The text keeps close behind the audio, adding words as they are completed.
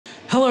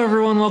Hello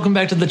everyone, welcome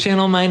back to the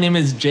channel. My name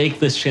is Jake.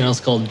 This channel is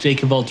called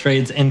Jake of All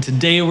Trades, and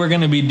today we're going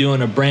to be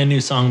doing a brand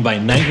new song by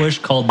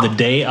Nightwish called The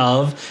Day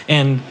Of.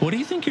 And what do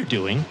you think you're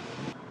doing?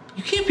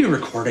 You can't be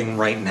recording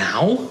right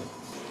now.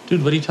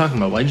 Dude, what are you talking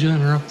about? Why'd you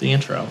interrupt the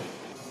intro?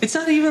 It's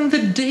not even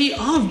the day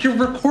of. You're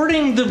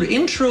recording the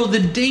intro the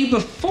day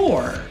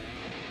before.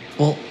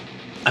 Well,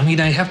 I mean,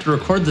 I have to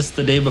record this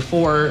the day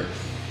before.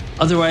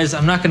 Otherwise,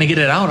 I'm not going to get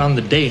it out on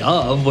the day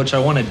of, which I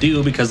want to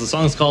do because the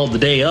song's called The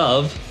Day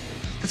Of.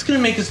 That's going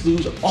to make us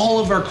lose all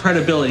of our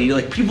credibility.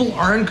 Like, people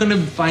aren't going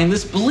to find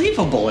this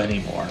believable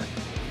anymore.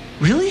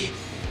 Really?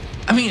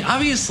 I mean,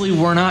 obviously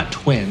we're not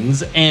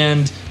twins,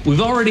 and we've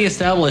already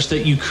established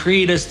that you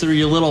create us through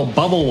your little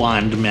bubble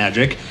wand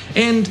magic,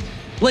 and,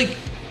 like,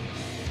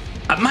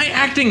 my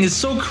acting is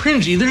so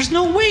cringy, there's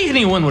no way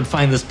anyone would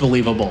find this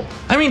believable.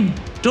 I mean,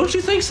 don't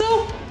you think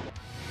so?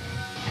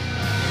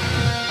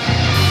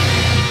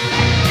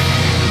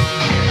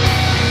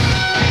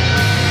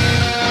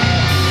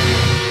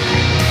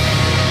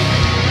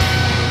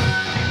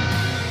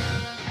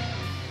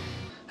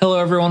 Hello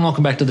everyone,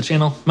 welcome back to the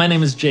channel. My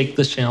name is Jake.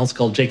 This channel is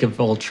called Jake of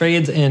All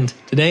Trades, and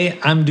today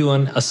I'm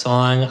doing a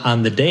song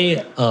on the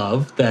day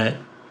of that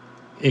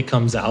it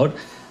comes out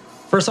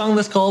for a song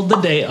that's called The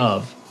Day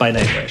Of by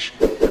Nightwish.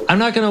 I'm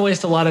not going to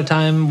waste a lot of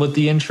time with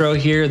the intro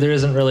here. There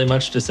isn't really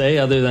much to say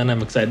other than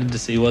I'm excited to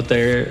see what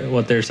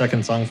their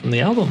second song from the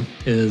album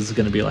is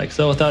going to be like.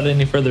 So without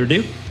any further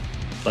ado,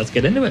 let's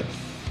get into it.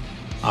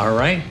 All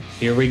right,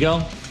 here we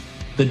go.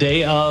 The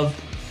Day Of,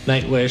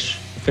 Nightwish,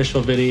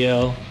 official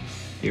video.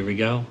 Here we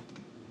go.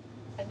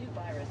 A new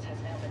virus has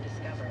now been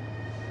discovered.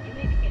 You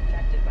may be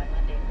infected by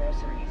mundane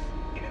groceries.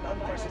 In an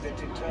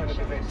unprecedented turn of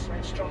events,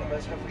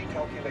 astronomers have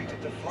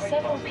recalculated the flight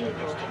Several path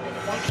people of have been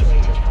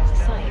evacuated from the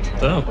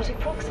site. Oh. But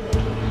approximately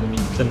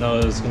 100 Didn't know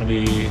it was going to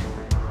be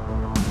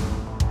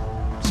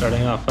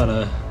starting off on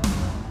a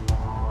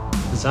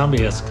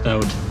zombie-esque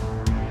note.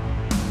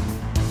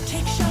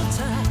 Take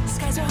shelter,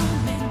 skies are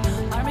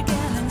humming,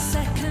 Armageddon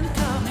second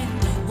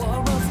coming, war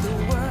of the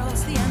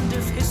worlds, the end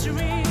of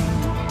history.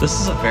 This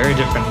is a very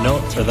different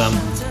note for them.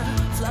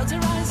 Floods are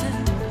rising,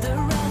 the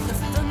wrath of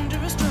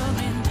thunder is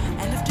drumming,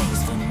 end of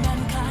days for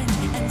mankind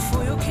and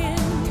for your kin.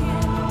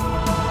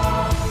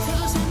 For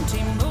those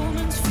empty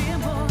moments, fear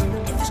more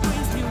in this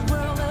brave new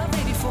world of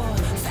 84.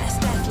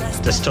 FastTrack,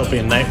 last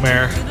Dystopian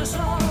nightmare.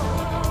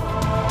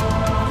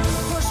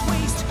 Horse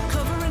waste,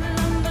 covering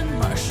London,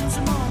 Martians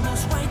and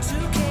almost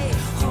Y2K.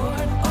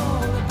 Horde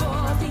all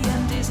aboard, the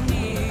end is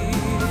near.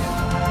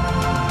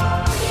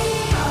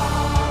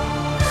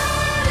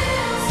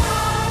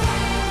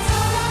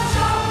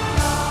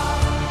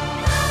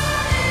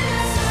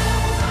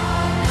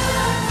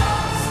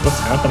 What's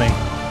happening?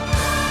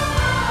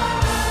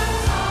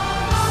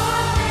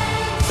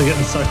 They're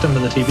getting sucked into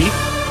the TV?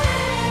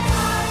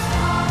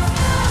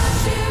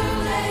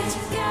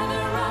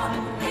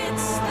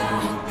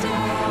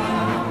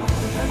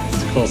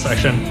 It's a cool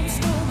section.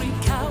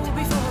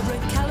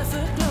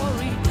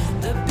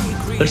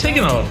 They're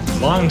taking a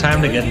long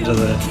time to get into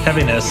the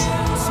heaviness.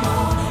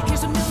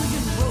 Here's a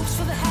million ropes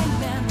for the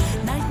hangman,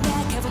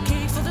 nightmare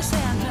cavalcade for the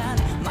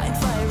sandman, mind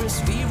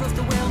virus, fear of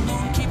the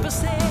well-known, keep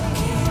us safe.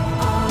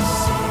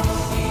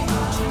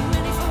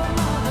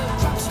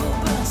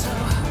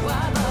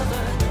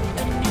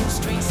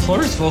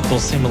 Flora's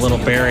vocals seem a little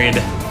buried.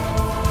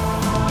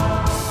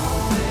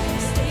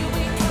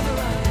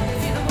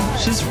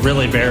 She's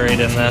really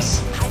buried in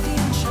this.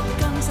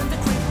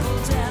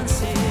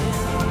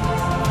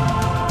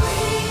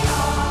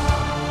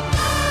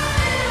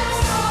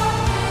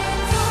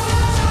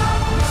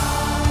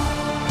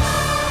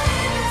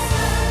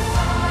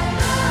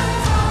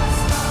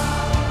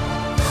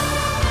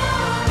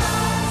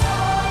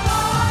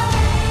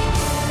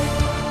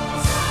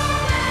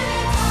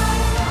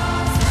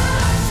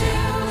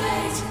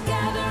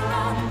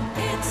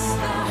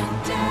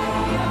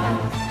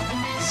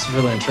 It's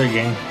really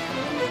intriguing.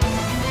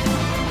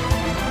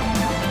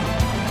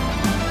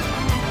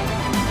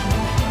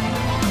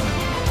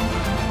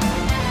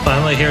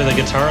 Finally hear the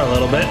guitar a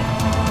little bit.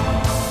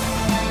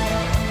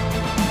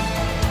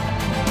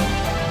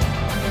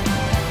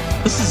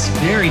 This is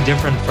very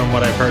different from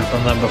what I've heard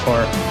from them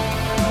before.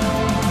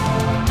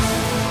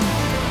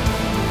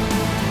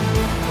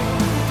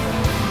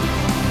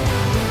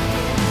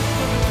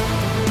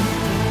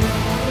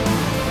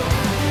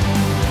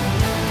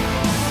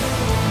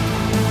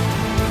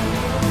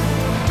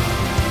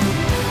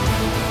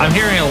 I'm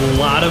hearing a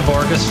lot of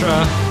orchestra,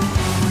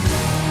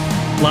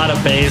 a lot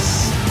of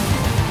bass.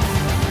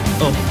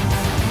 Oh.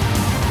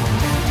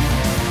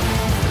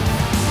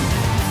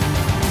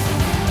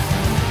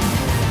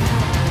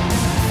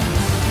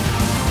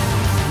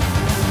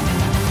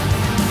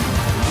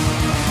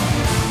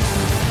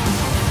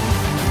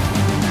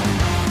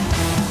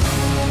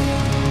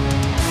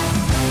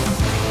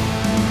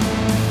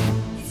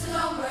 It's a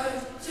long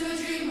road to a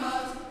dream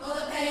world, all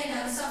the pain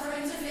and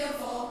suffering to feel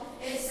for.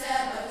 It's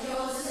there, but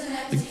yours is an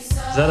empty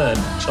soul. Is that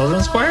a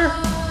children's choir?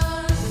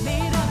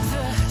 Made up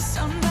the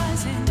sun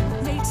rising,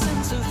 made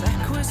sense of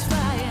Eicaus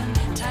flying.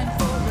 Time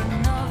for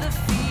another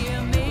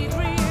fear made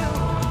real.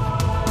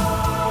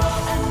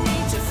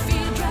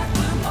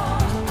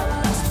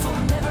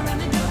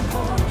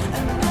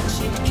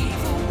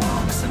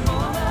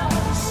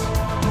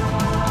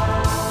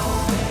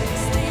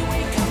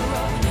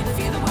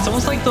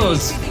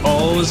 those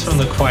O's from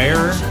the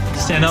choir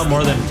stand out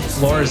more than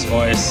Floor's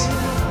voice.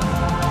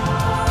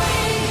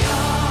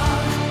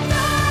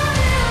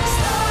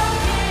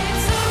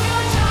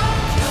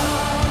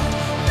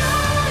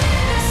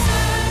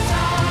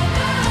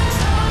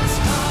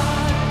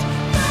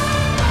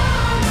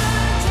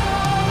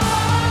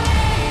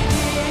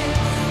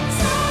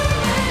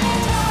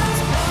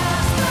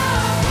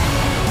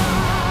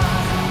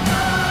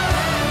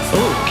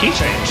 Oh, key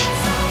change.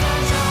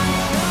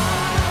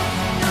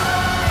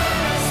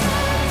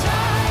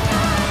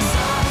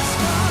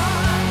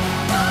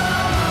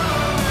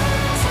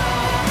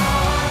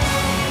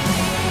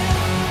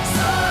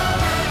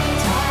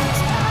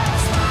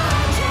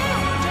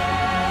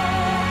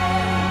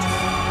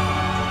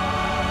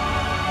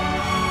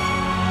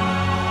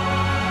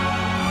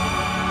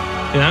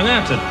 Yeah, I'm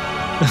gonna have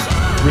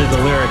to read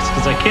the lyrics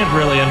because I can't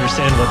really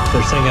understand what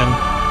they're singing.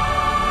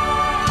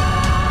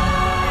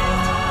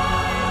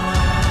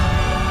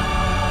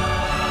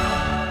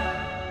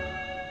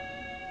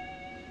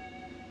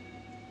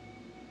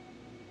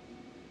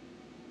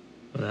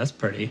 Well, that's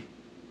pretty.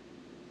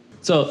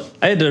 So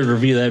I had to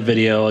review that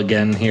video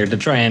again here to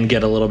try and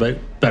get a little bit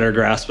better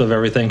grasp of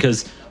everything,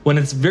 because when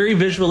it's very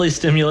visually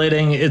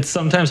stimulating, it's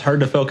sometimes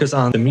hard to focus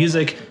on the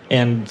music,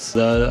 and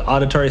the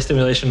auditory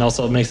stimulation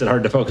also makes it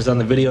hard to focus on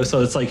the video.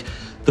 So it's like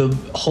the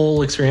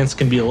whole experience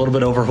can be a little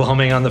bit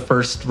overwhelming on the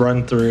first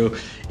run through.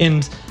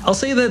 And I'll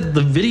say that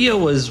the video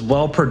was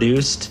well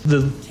produced.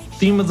 The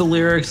theme of the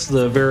lyrics,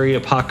 the very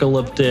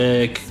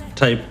apocalyptic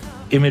type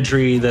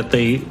imagery that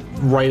they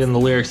write in the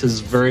lyrics,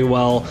 is very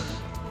well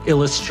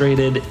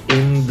illustrated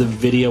in the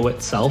video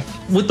itself.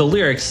 With the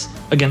lyrics,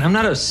 again, I'm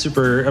not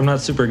super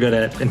good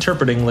at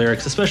interpreting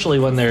lyrics, especially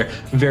when they're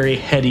very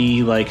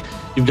heady, like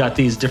you've got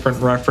these different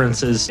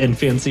references and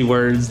fancy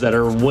words that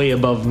are way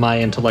above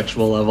my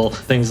intellectual level.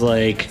 Things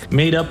like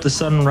made up the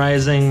sun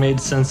rising,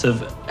 made sense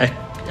of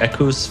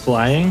Eicaus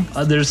flying.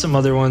 There's some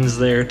other ones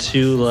there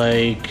too,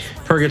 like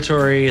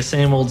purgatory,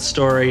 same old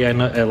story. I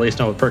at least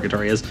know what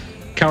purgatory is.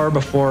 Cower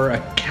before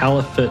a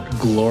caliphate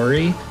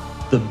glory.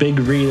 The big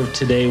read of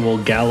today will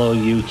gallow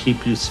you,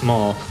 keep you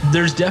small.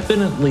 There's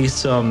definitely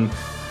some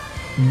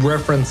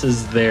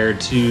references there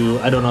to,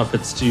 I don't know if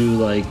it's to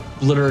like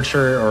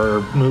literature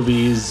or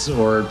movies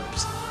or,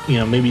 you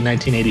know, maybe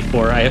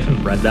 1984. I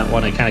haven't read that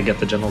one. I kind of get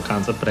the general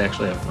concept, but I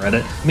actually haven't read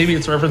it. Maybe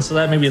it's a reference to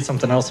that. Maybe it's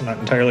something else. I'm not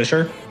entirely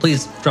sure.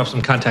 Please drop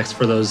some context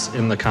for those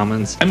in the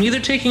comments. I'm either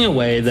taking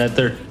away that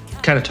they're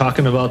kind of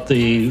talking about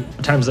the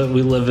times that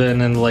we live in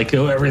and like,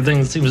 oh,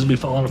 everything seems to be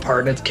falling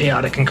apart and it's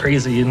chaotic and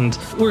crazy and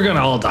we're gonna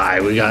all die.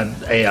 We got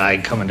AI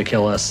coming to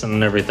kill us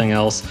and everything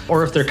else.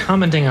 Or if they're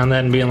commenting on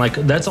that and being like,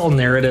 that's all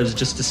narratives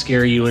just to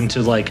scare you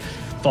into like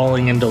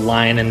falling into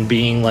line and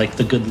being like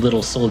the good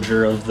little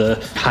soldier of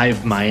the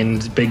hive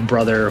mind, big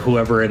brother,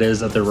 whoever it is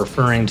that they're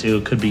referring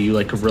to. Could be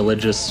like a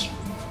religious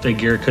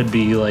figure, could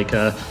be like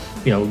a,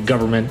 you know,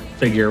 government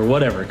figure,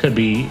 whatever. It could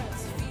be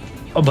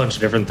a bunch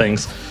of different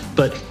things.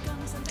 But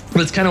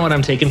that's kind of what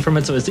I'm taking from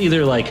it. So it's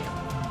either like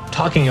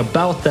talking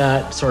about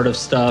that sort of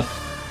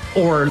stuff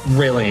or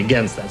railing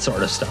against that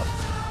sort of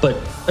stuff. But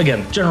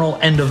again, general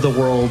end of the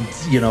world,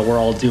 you know, we're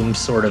all doomed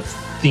sort of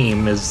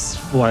theme is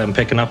what I'm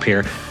picking up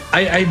here.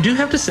 I do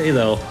have to say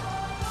though,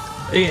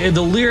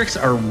 the lyrics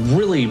are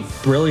really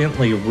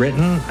brilliantly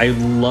written. I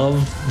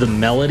love the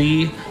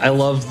melody. I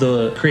love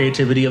the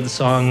creativity of the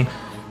song,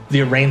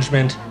 the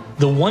arrangement.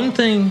 The one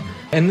thing,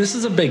 and this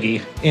is a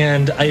biggie,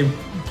 and I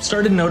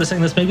started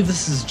noticing this, maybe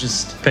this is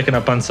just picking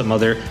up on some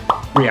other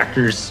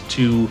reactors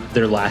to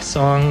their last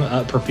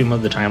song, Perfume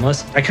of the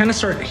Timeless. I kind of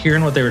start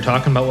hearing what they were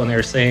talking about when they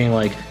were saying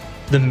like,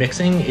 the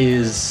mixing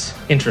is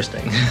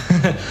interesting.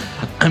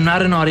 I'm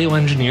not an audio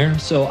engineer,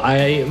 so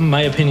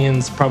my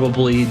opinions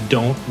probably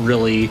don't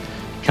really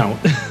count.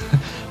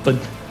 But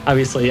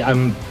obviously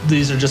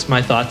these are just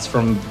my thoughts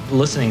from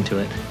listening to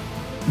it.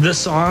 The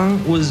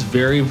song was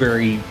very,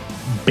 very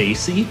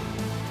bassy,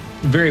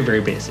 very, very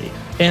bassy.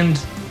 And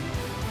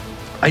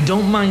I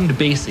don't mind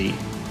bassy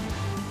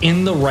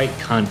in the right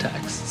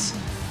contexts.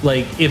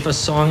 Like if a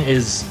song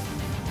is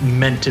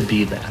meant to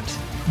be that,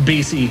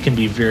 bassy can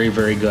be very,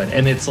 very good.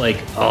 And it's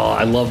like, oh,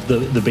 I love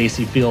the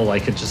bassy feel.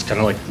 Like it just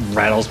kind of like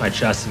rattles my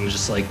chest and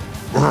just like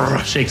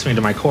shakes me to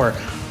my core.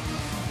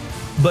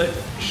 But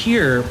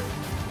here,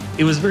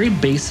 it was very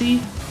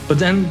bassy, but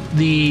then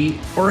the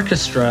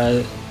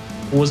orchestra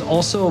was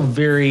also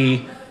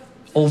very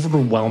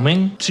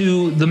overwhelming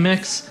to the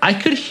mix. I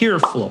could hear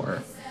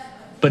Floor,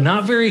 but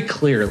not very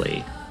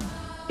clearly.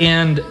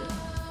 And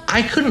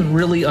I couldn't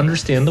really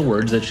understand the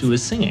words that she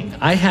was singing.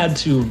 I had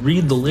to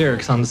read the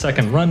lyrics on the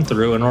second run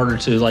through in order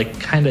to like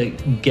kind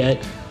of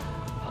get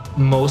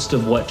most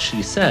of what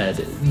she said.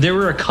 There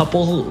were a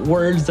couple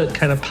words that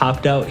kind of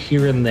popped out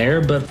here and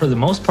there, but for the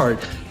most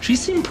part, she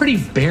seemed pretty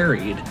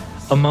buried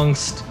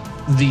amongst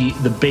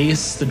the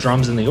bass, the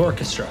drums, and the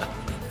orchestra.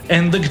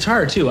 And the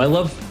guitar too. I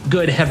love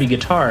good heavy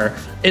guitar.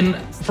 And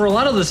for a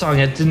lot of the song,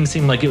 it didn't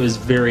seem like it was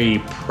very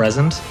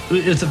present.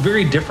 It's a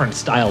very different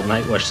style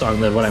Nightwish song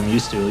than what I'm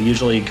used to.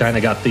 Usually kind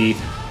of got the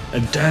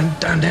dun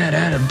dun dun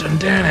dun dun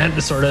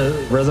dun sort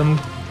of rhythm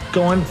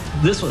going.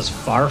 This was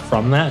far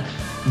from that.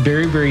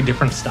 Very, very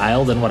different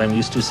style than what I'm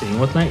used to seeing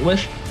with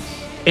Nightwish.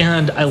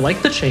 And I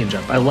like the change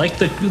up. I like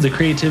the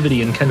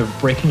creativity and kind of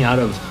breaking out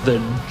of the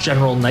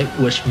general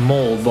Nightwish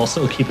mold while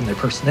still keeping their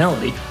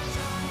personality.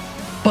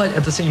 But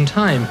at the same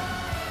time,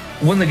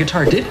 when the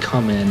guitar did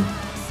come in,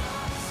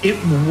 it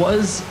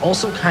was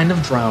also kind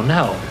of drowned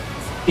out.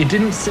 It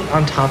didn't sit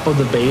on top of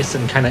the bass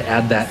and kind of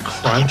add that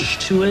crunch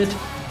to it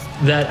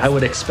that I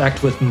would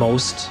expect with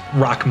most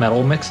rock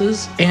metal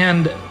mixes.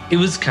 And it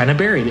was kind of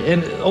buried.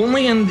 And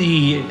only in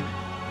the,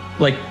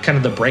 like, kind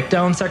of the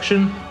breakdown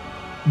section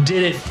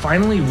did it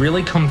finally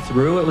really come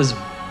through. It was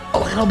a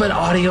little bit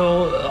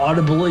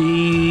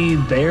audibly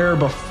there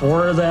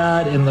before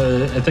that in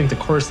the, I think the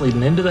chorus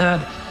leading into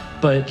that.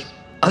 But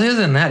other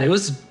than that, it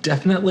was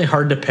definitely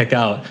hard to pick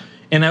out.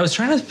 And I was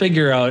trying to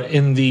figure out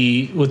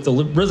with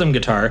the rhythm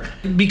guitar,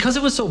 because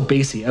it was so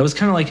bassy, I was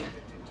kind of like,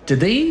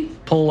 did they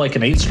pull like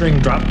an 8-string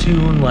drop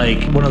tune,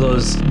 like one of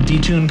those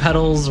detune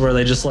pedals where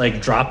they just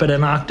like drop it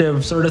an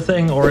octave sort of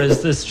thing? Or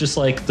is this just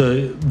like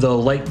the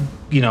light,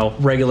 you know,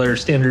 regular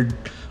standard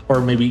or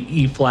maybe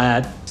E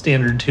flat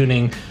standard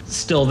tuning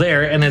still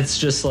there? And it's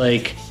just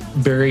like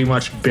very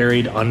much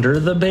buried under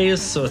the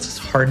bass, so it's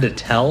hard to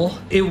tell.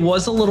 It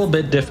was a little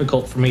bit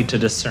difficult for me to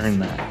discern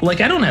that. Like,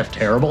 I don't have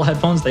terrible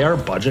headphones. They are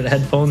budget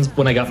headphones.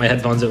 When I got my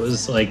headphones, it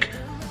was like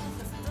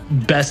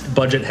best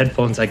budget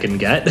headphones I can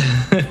get.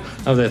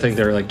 I think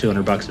they were like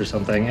 $200 or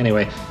something.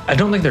 Anyway, I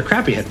don't think they're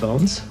crappy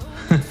headphones,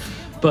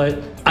 but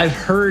I've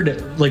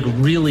heard like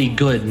really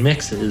good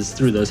mixes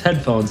through those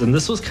headphones, and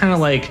this was kind of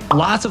like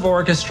lots of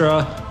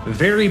orchestra,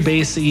 very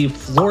bassy,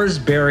 floors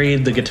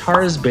buried, the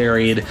guitar is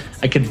buried.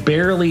 I could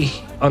barely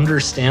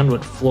understand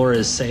what Floor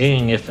is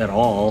saying, if at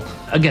all.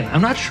 Again,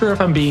 I'm not sure if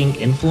I'm being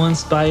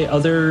influenced by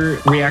other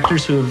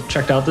reactors who have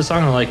checked out the song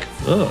and are like,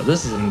 oh,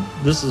 this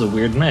is a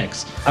weird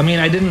mix. I mean,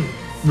 I didn't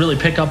really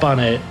pick up on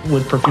it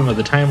with Perfume of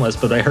the Timeless,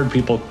 but I heard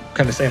people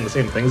kind of saying the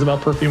same things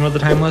about Perfume of the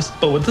Timeless.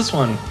 But with this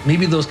one,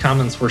 maybe those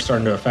comments were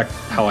starting to affect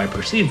how I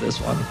perceived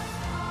this one.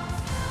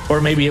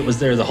 Or maybe it was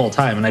there the whole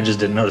time and I just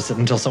didn't notice it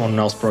until someone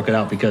else broke it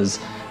out, because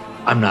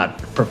I'm not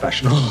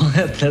professional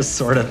at this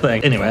sort of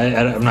thing. Anyway,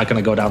 I'm not going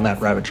to go down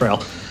that rabbit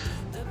trail.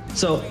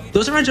 So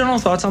those are my general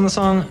thoughts on the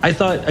song. I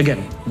thought,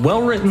 again,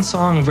 well-written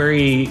song,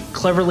 very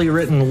cleverly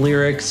written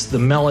lyrics, the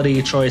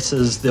melody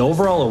choices, the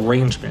overall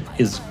arrangement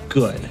is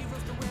good.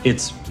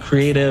 It's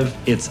creative,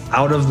 it's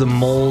out of the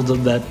mold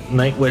that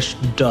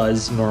Nightwish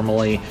does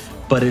normally,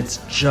 but it's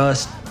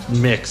just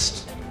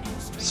mixed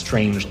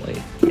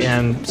strangely.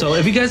 And so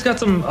if you guys got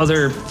some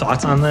other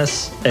thoughts on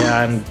this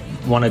and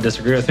want to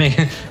disagree with me,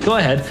 go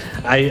ahead.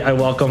 I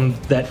welcome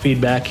that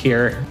feedback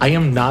here. I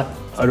am not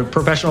a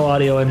professional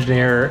audio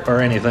engineer or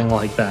anything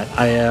like that.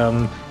 I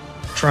am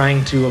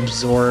trying to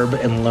absorb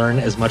and learn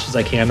as much as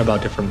I can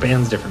about different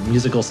bands, different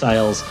musical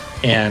styles,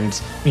 and,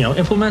 you know,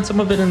 implement some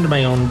of it into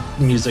my own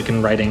music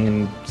and writing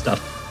and stuff,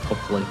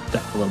 hopefully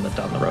a little bit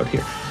down the road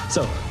here.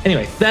 So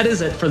anyway, that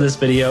is it for this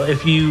video.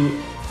 If you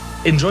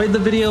enjoyed the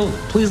video,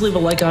 please leave a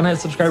like on it,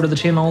 subscribe to the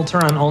channel,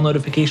 turn on all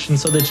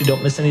notifications so that you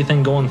don't miss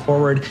anything going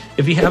forward.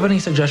 If you have any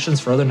suggestions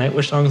for other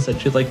Nightwish songs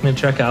that you'd like me to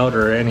check out,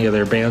 or any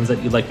other bands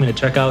that you'd like me to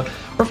check out,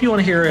 or if you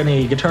want to hear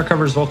any guitar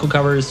covers, vocal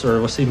covers,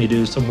 or see me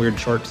do some weird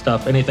short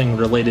stuff, anything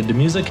related to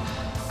music,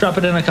 drop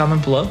it in a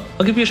comment below.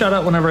 I'll give you a shout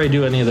out whenever I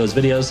do any of those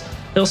videos.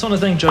 I also want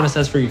to thank Jonas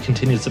S for your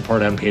continued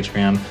support on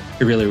Patreon.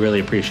 I really,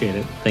 really appreciate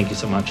it. Thank you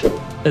so much.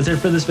 That's it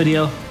for this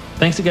video.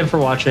 Thanks again for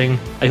watching.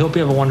 I hope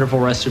you have a wonderful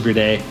rest of your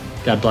day.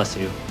 God bless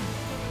you,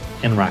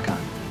 and rock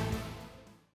on.